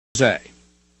Say.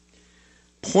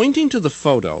 Pointing to the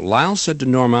photo, Lyle said to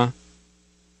Norma,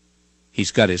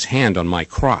 "He's got his hand on my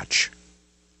crotch."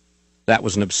 That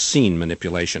was an obscene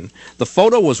manipulation. The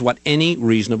photo was what any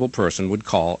reasonable person would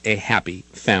call a happy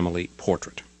family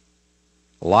portrait.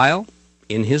 Lyle,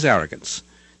 in his arrogance,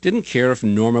 didn't care if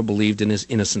Norma believed in his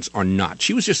innocence or not.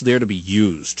 She was just there to be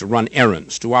used, to run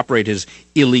errands, to operate his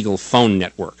illegal phone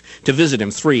network, to visit him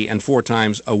 3 and 4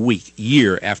 times a week,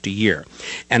 year after year.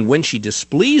 And when she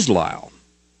displeased Lyle,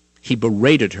 he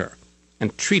berated her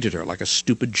and treated her like a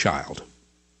stupid child.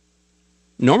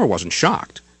 Norma wasn't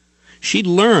shocked. She'd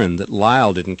learned that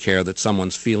Lyle didn't care that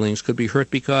someone's feelings could be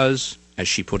hurt because, as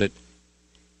she put it,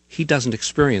 he doesn't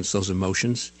experience those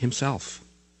emotions himself.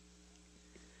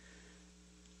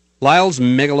 Lyle's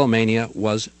megalomania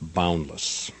was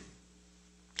boundless.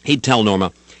 He'd tell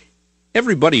Norma,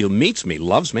 "Everybody who meets me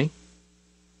loves me."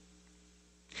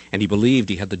 And he believed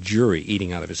he had the jury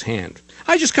eating out of his hand.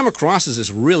 "I just come across as this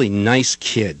really nice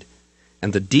kid,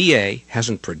 and the DA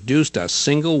hasn't produced a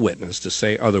single witness to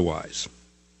say otherwise."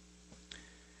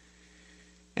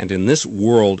 And in this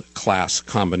world-class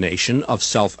combination of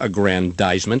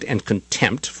self-aggrandizement and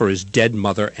contempt for his dead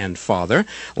mother and father,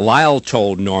 Lyle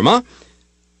told Norma,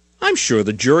 "I'm sure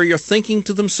the jury are thinking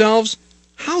to themselves,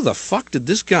 how the fuck did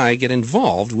this guy get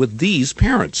involved with these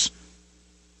parents?"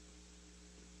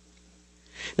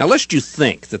 Now, lest you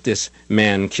think that this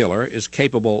man-killer is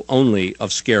capable only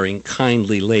of scaring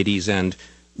kindly ladies and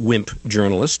wimp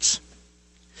journalists,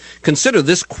 consider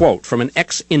this quote from an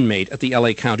ex-inmate at the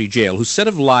L.A. County Jail who said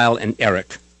of Lyle and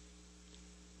Eric,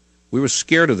 "We were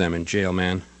scared of them in jail,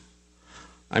 man.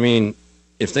 I mean,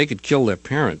 if they could kill their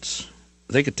parents,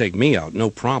 they could take me out, no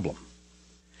problem."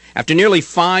 After nearly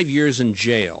 5 years in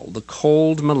jail, the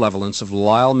cold malevolence of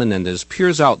Lyle Menendez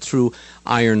peers out through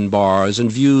iron bars and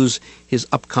views his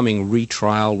upcoming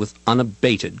retrial with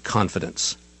unabated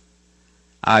confidence.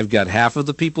 "I've got half of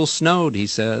the people snowed," he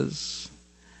says.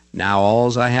 "Now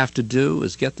alls I have to do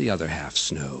is get the other half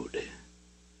snowed."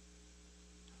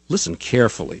 Listen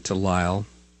carefully to Lyle.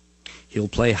 He'll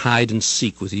play hide and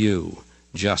seek with you,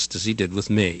 just as he did with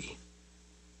me.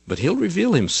 But he'll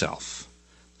reveal himself,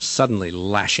 suddenly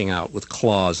lashing out with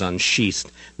claws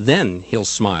unsheathed. Then he'll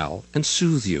smile and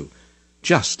soothe you,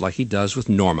 just like he does with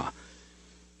Norma.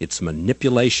 It's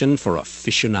manipulation for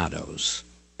aficionados,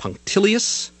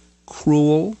 punctilious,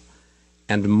 cruel,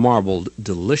 and marbled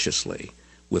deliciously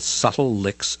with subtle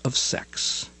licks of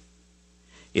sex.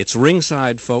 It's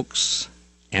ringside, folks,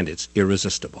 and it's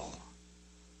irresistible.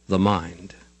 The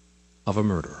mind of a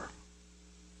murderer.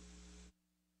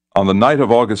 On the night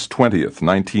of August 20th,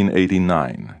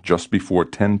 1989, just before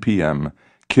 10 p.m.,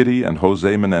 Kitty and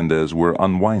Jose Menendez were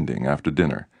unwinding after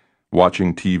dinner,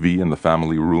 watching TV in the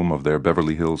family room of their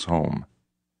Beverly Hills home.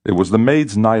 It was the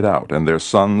maids' night out, and their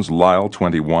sons Lyle,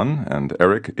 21, and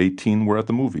Eric, 18, were at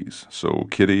the movies, so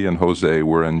Kitty and Jose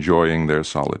were enjoying their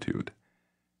solitude.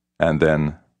 And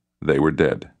then they were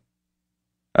dead.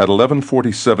 At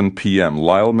 11:47 p.m.,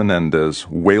 Lyle Menendez,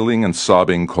 wailing and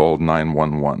sobbing, called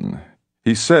 911.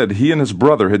 He said he and his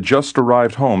brother had just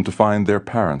arrived home to find their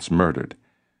parents murdered.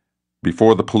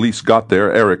 Before the police got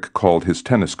there, Eric called his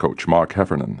tennis coach, Mark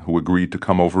Heffernan, who agreed to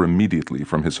come over immediately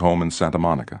from his home in Santa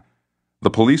Monica. The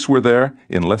police were there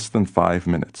in less than 5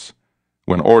 minutes.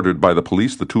 When ordered by the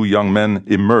police, the two young men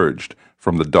emerged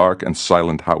from the dark and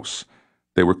silent house.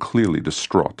 They were clearly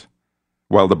distraught.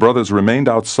 While the brothers remained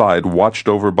outside, watched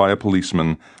over by a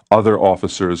policeman, other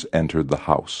officers entered the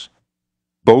house.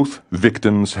 Both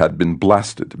victims had been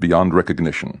blasted beyond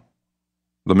recognition.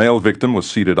 The male victim was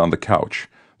seated on the couch.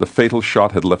 The fatal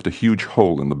shot had left a huge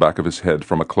hole in the back of his head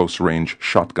from a close-range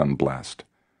shotgun blast.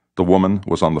 The woman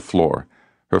was on the floor,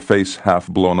 her face half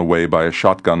blown away by a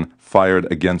shotgun fired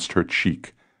against her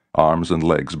cheek, arms and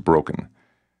legs broken.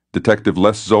 Detective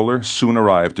Les Zoller soon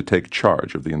arrived to take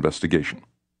charge of the investigation.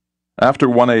 After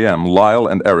 1 a.m., Lyle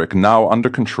and Eric, now under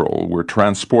control, were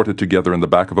transported together in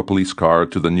the back of a police car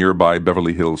to the nearby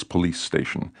Beverly Hills police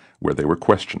station, where they were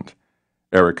questioned.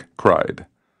 Eric cried.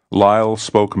 Lyle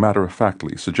spoke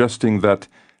matter-of-factly, suggesting that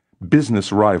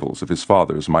business rivals of his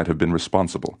father's might have been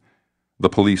responsible. The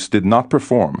police did not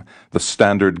perform the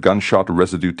standard gunshot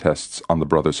residue tests on the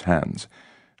brothers' hands.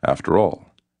 After all,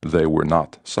 they were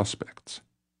not suspects.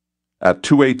 At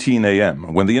 2:18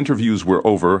 a.m., when the interviews were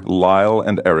over, Lyle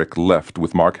and Eric left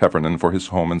with Mark Heffernan for his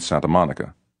home in Santa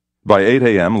Monica. By 8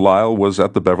 a.m., Lyle was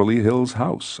at the Beverly Hills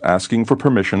house, asking for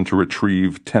permission to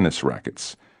retrieve tennis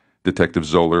rackets. Detective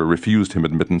Zoller refused him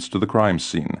admittance to the crime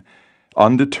scene.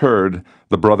 Undeterred,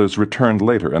 the brothers returned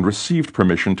later and received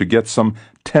permission to get some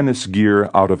tennis gear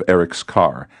out of Eric's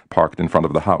car, parked in front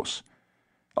of the house.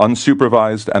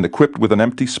 Unsupervised and equipped with an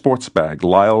empty sports bag,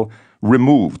 Lyle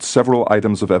removed several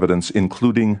items of evidence,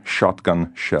 including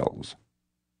shotgun shells.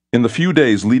 In the few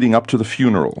days leading up to the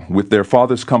funeral, with their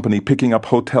father's company picking up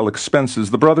hotel expenses,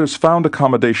 the brothers found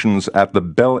accommodations at the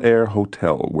Bel Air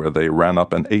Hotel, where they ran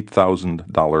up an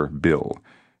 $8,000 bill,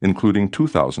 including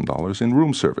 $2,000 in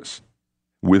room service.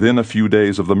 Within a few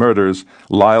days of the murders,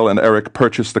 Lyle and Eric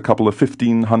purchased a couple of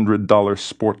 $1,500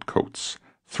 sport coats,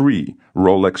 3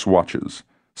 Rolex watches,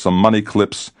 some money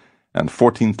clips, and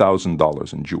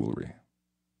 $14,000 in jewelry.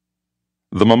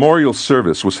 The memorial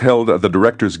service was held at the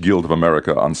Directors Guild of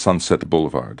America on Sunset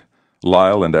Boulevard.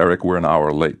 Lyle and Eric were an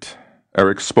hour late.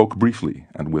 Eric spoke briefly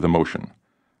and with emotion.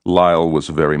 Lyle was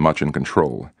very much in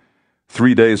control.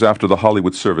 3 days after the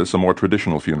Hollywood service, a more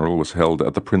traditional funeral was held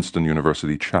at the Princeton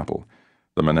University Chapel.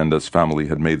 The Menendez family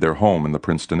had made their home in the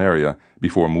Princeton area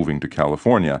before moving to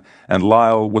California, and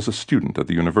Lyle was a student at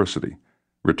the university,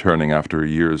 returning after a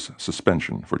year's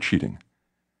suspension for cheating.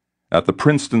 At the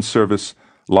Princeton service,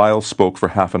 Lyle spoke for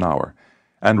half an hour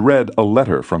and read a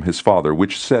letter from his father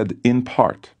which said, in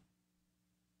part,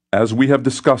 "As we have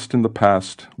discussed in the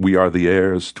past, we are the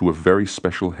heirs to a very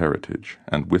special heritage,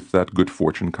 and with that good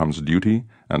fortune comes duty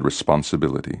and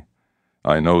responsibility.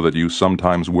 I know that you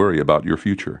sometimes worry about your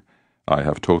future. I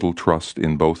have total trust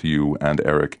in both you and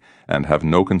Eric, and have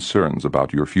no concerns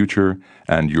about your future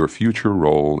and your future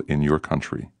role in your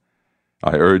country.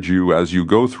 I urge you, as you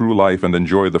go through life and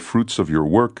enjoy the fruits of your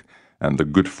work and the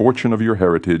good fortune of your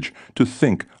heritage, to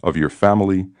think of your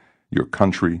family, your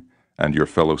country, and your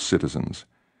fellow citizens.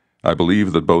 I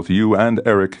believe that both you and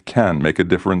Eric can make a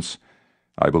difference.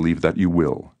 I believe that you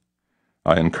will.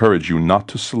 I encourage you not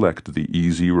to select the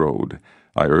easy road.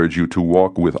 I urge you to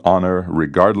walk with honor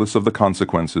regardless of the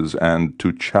consequences and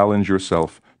to challenge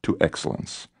yourself to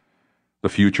excellence. The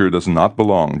future does not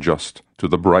belong just to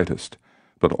the brightest,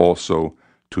 but also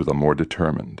to the more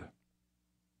determined."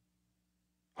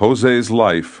 Jose's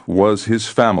life was his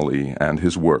family and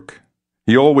his work.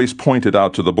 He always pointed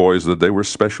out to the boys that they were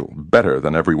special, better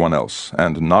than everyone else,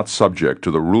 and not subject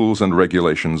to the rules and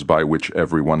regulations by which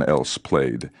everyone else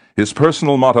played. His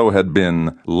personal motto had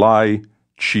been, "Lie,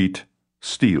 cheat,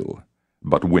 steal,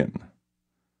 but win."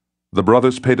 The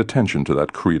brothers paid attention to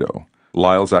that credo.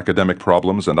 Lyle's academic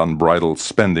problems and unbridled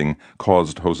spending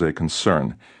caused Jose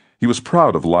concern. He was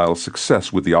proud of Lyle's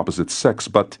success with the opposite sex,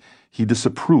 but he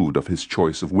disapproved of his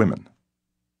choice of women.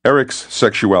 Eric's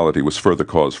sexuality was further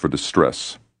cause for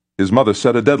distress. His mother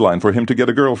set a deadline for him to get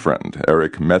a girlfriend.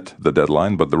 Eric met the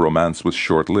deadline, but the romance was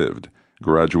short-lived.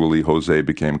 Gradually, Jose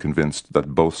became convinced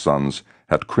that both sons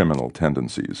had criminal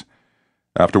tendencies.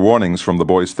 After warnings from the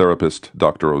boy's therapist,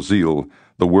 Dr. Oziel,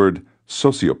 the word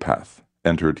sociopath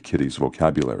entered Kitty's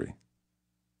vocabulary.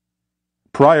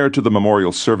 Prior to the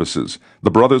memorial services,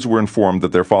 the brothers were informed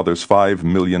that their father's $5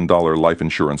 million life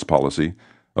insurance policy,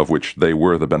 of which they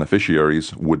were the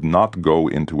beneficiaries, would not go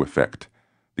into effect.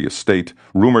 The estate,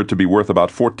 rumored to be worth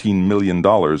about $14 million,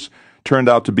 turned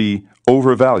out to be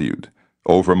overvalued,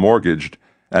 over-mortgaged,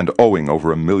 and owing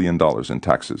over $1 million in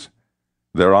taxes.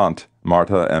 Their aunt,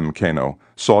 Marta M. Cano,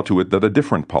 saw to it that a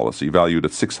different policy, valued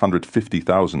at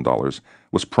 $650,000,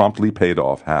 was promptly paid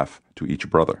off half to each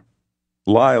brother.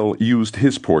 Lyle used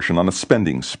his portion on a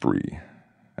spending spree.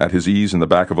 At his ease in the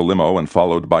back of a limo and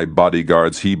followed by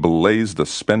bodyguards, he blazed a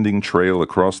spending trail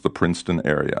across the Princeton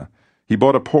area. He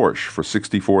bought a Porsche for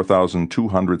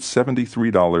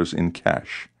 $64,273 in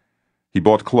cash. He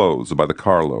bought clothes by the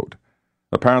carload,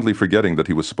 apparently forgetting that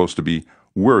he was supposed to be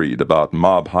worried about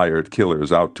mob-hired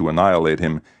killers out to annihilate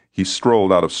him. He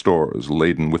strolled out of stores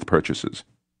laden with purchases.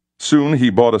 Soon he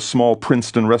bought a small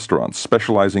Princeton restaurant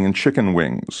specializing in chicken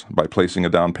wings by placing a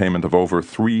down payment of over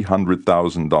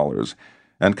 $300,000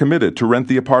 and committed to rent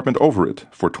the apartment over it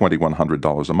for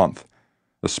 $2,100 a month.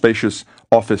 A spacious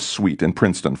office suite in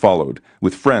Princeton followed,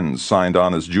 with friends signed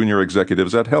on as junior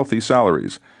executives at healthy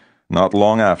salaries. Not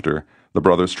long after, the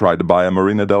brothers tried to buy a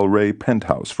Marina del Rey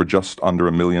penthouse for just under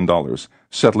 $1 million,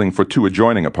 settling for 2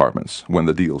 adjoining apartments when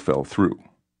the deal fell through.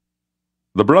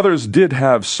 The brothers did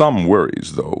have some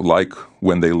worries, though, like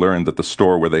when they learned that the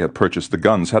store where they had purchased the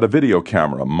guns had a video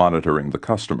camera monitoring the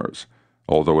customers,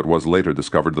 although it was later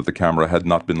discovered that the camera had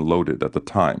not been loaded at the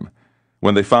time.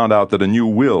 When they found out that a new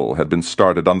will had been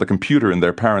started on the computer in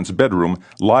their parents' bedroom,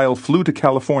 Lyle flew to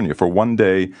California for 1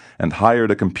 day and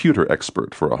hired a computer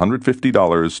expert for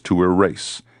 $150 to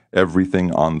erase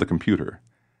everything on the computer.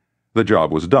 The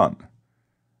job was done,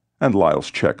 and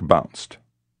Lyle's check bounced.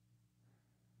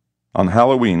 On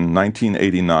Halloween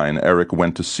 1989, Eric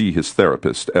went to see his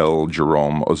therapist, L.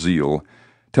 Jerome Oziel,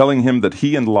 telling him that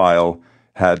he and Lyle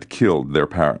had killed their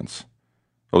parents.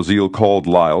 Oziel called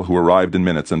Lyle, who arrived in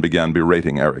minutes and began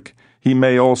berating Eric. He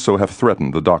may also have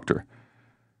threatened the doctor.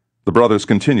 The brothers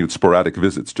continued sporadic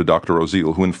visits to Dr.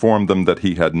 Oziel, who informed them that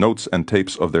he had notes and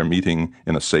tapes of their meeting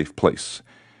in a safe place.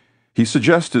 He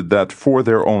suggested that for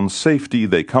their own safety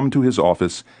they come to his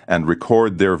office and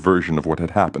record their version of what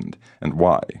had happened and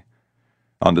why.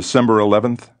 On December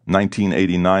 11th,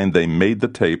 1989, they made the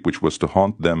tape which was to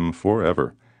haunt them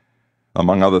forever.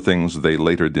 Among other things they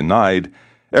later denied,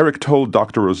 Eric told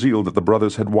Dr. Oziel that the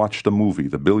brothers had watched a movie,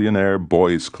 The Billionaire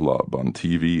Boys Club, on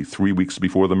TV 3 weeks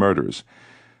before the murders,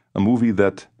 a movie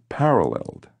that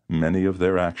paralleled many of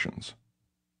their actions.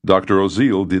 Dr.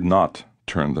 Oziel did not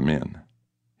turn them in.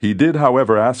 He did,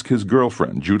 however, ask his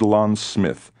girlfriend, Judalon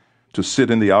Smith, to sit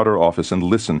in the outer office and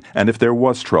listen, and if there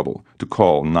was trouble, to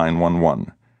call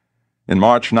 911. In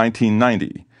March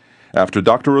 1990, after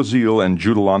Dr. Oziel and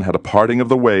Judalon had a parting of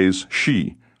the ways,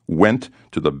 she went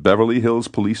to the Beverly Hills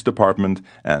Police Department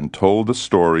and told the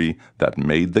story that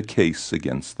made the case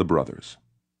against the brothers.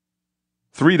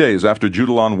 3 days after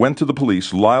Judalon went to the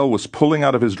police, Lyle was pulling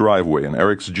out of his driveway in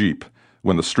Eric's Jeep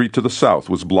when the street to the south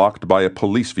was blocked by a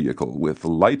police vehicle with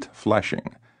light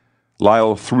flashing.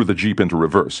 Lyle threw the Jeep into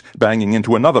reverse, banging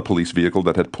into another police vehicle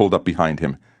that had pulled up behind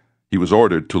him. He was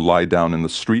ordered to lie down in the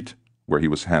street, where he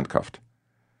was handcuffed.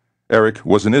 Eric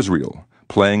was in Israel,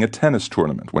 playing a tennis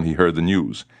tournament when he heard the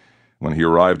news. When he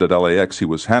arrived at LAX, he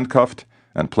was handcuffed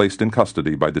and placed in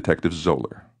custody by Detective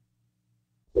Zoller.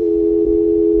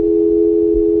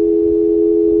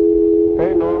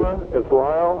 Hey Norma, it's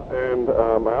Lyle, and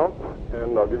I'm out,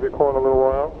 and I'll give you a call in a little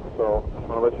while, so just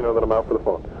want to let you know that I'm out for the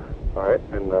phone. All right,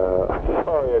 and I'm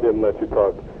sorry I didn't let you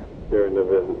talk during the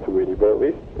visit, sweetie, but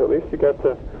at least you got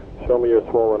to show me your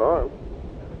swollen arm.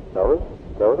 That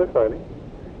was exciting.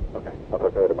 Okay, I'll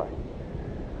talk to you later, bye.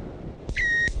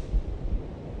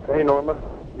 Hey Norma,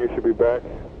 you should be back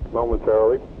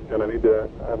momentarily, and I need to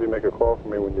have you make a call for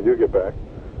me when you do get back,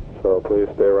 so please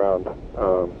stay around,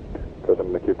 because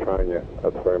I'm going to keep trying you.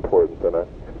 That's very important that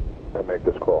I make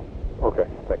this call. Okay,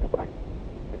 thanks, bye.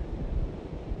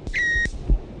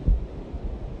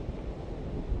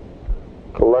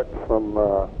 Collect from,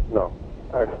 no,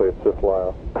 actually it's just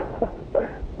Lyle.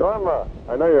 Norma,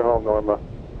 I know you're home, Norma,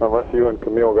 unless you and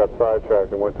Camille got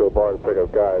sidetracked and went to a bar to pick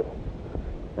up guys.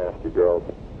 Nasty girls.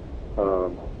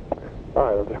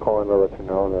 Alright, I'm just calling to let you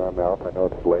know that I'm out. I know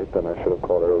it's late and I should have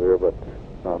called earlier, but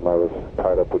I was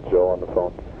tied up with Joe on the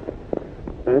phone.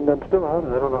 And I'm still out,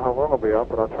 and I don't know how long I'll be out,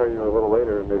 but I'll try you a little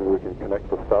later, and maybe we can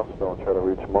connect with Southsville and try to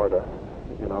reach Marta,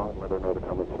 you know, and let her know to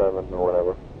come at 7 or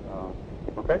whatever.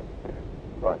 Okay?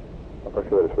 All right. I'll talk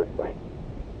to you later, sweetie. Bye.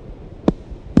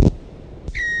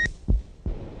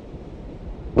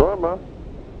 Norma,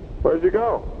 where'd you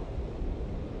go?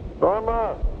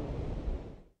 Norma!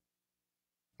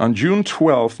 On June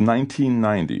 12,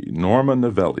 1990, Norma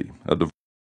Novelli, a divorce